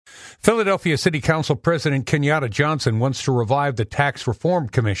Philadelphia City Council President Kenyatta Johnson wants to revive the Tax Reform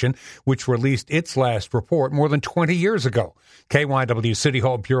Commission, which released its last report more than 20 years ago. KYW City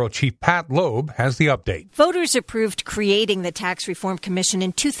Hall Bureau Chief Pat Loeb has the update. Voters approved creating the Tax Reform Commission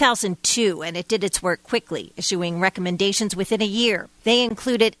in 2002, and it did its work quickly, issuing recommendations within a year. They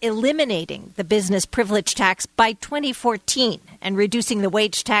included eliminating the business privilege tax by 2014 and reducing the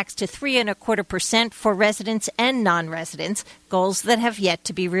wage tax to 3.25% for residents and non-residents, goals that have yet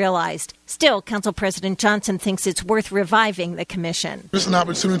to be realized. Still, Council President Johnson thinks it's worth reviving the commission. This is an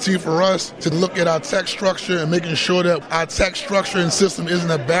opportunity for us to look at our tax structure and making sure that our tax structure and system isn't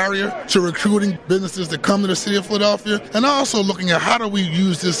a barrier to recruiting businesses to come to the city of Philadelphia, and also looking at how do we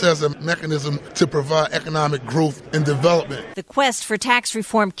use this as a mechanism to provide economic growth and development. The quest for tax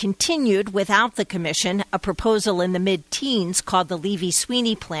reform continued without the commission. A proposal in the mid-teens called the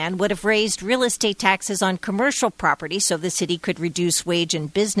Levy-Sweeney Plan would have raised real estate taxes on commercial property so the city could reduce wage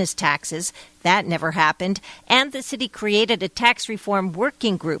and business taxes. That never happened. And the city created a tax reform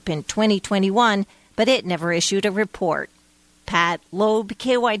working group in 2021, but it never issued a report. Pat Loeb,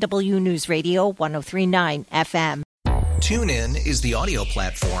 KYW News Radio 103.9 FM. TuneIn is the audio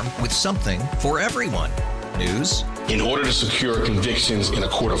platform with something for everyone. News. In order to secure convictions in a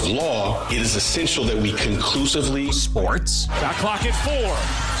court of law, it is essential that we conclusively. Sports. Shot clock at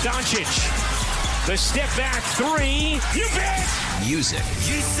 4. Doncic. The step back 3. You bet. Music.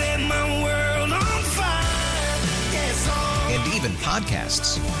 You set my world on fire. Yes, and even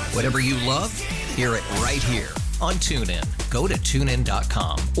podcasts. Whatever you love, hear it right here on TuneIn. Go to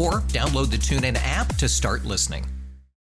TuneIn.com or download the TuneIn app to start listening.